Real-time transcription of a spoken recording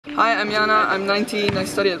Hi, I'm Jana, I'm 19, I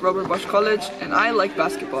study at Robert Bosch College, and I like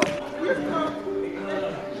basketball.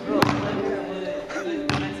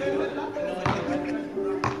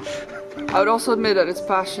 I would also admit that it's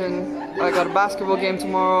passion. I got a basketball game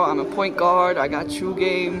tomorrow, I'm a point guard, I got shoe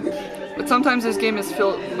game. But sometimes this game is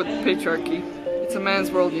filled with patriarchy. It's a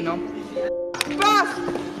man's world, you know. Pass!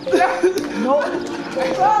 No!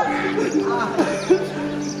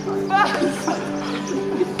 Pass!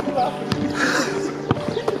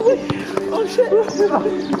 Oh shit!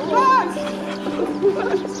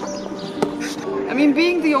 I mean,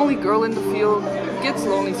 being the only girl in the field gets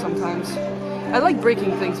lonely sometimes. I like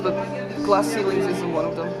breaking things, but glass ceilings isn't one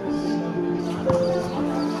of them.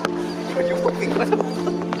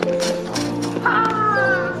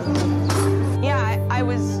 Yeah, I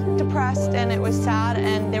was depressed and it was sad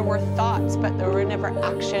and there were thoughts, but there were never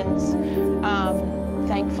actions,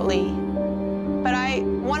 thankfully. But I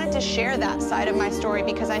wanted to share that side of my story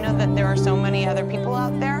because I know that there are so many other people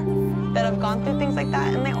out there that have gone through things like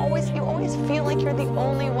that, and you always feel like you're the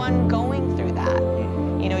only one going through that.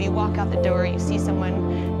 You know, you walk out the door, you see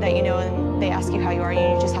someone that you know, and they ask you how you are,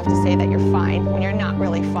 and you just have to say that you're fine when you're not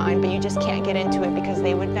really fine, but you just can't get into it because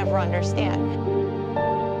they would never understand.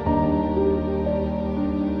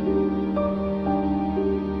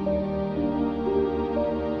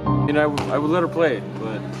 You know, I would let her play,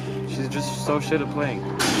 but she's just so shit at playing.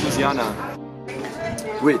 She's Jana.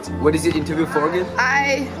 Wait, what is the interview for again?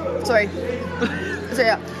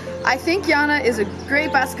 I think Jana is a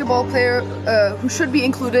great basketball player who should be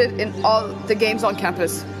included in all the games on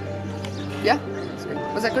campus. Yeah?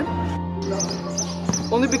 Was that good?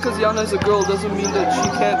 Only because Jana is a girl doesn't mean that she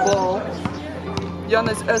can't ball.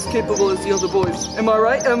 Jana is as capable as the other boys. Am I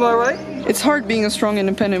right? Am I right? It's hard being a strong,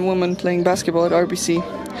 independent woman playing basketball at RBC.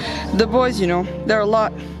 The boys, you know, they're a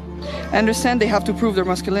lot. I understand they have to prove their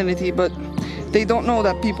masculinity, but they don't know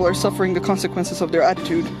that people are suffering the consequences of their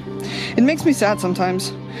attitude. It makes me sad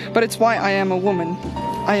sometimes, but it's why I am a woman.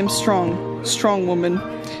 I am strong woman.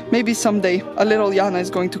 Maybe someday a little Jana is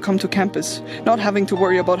going to come to campus, not having to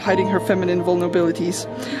worry about hiding her feminine vulnerabilities.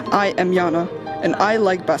 I am Jana, and I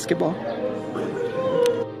like basketball.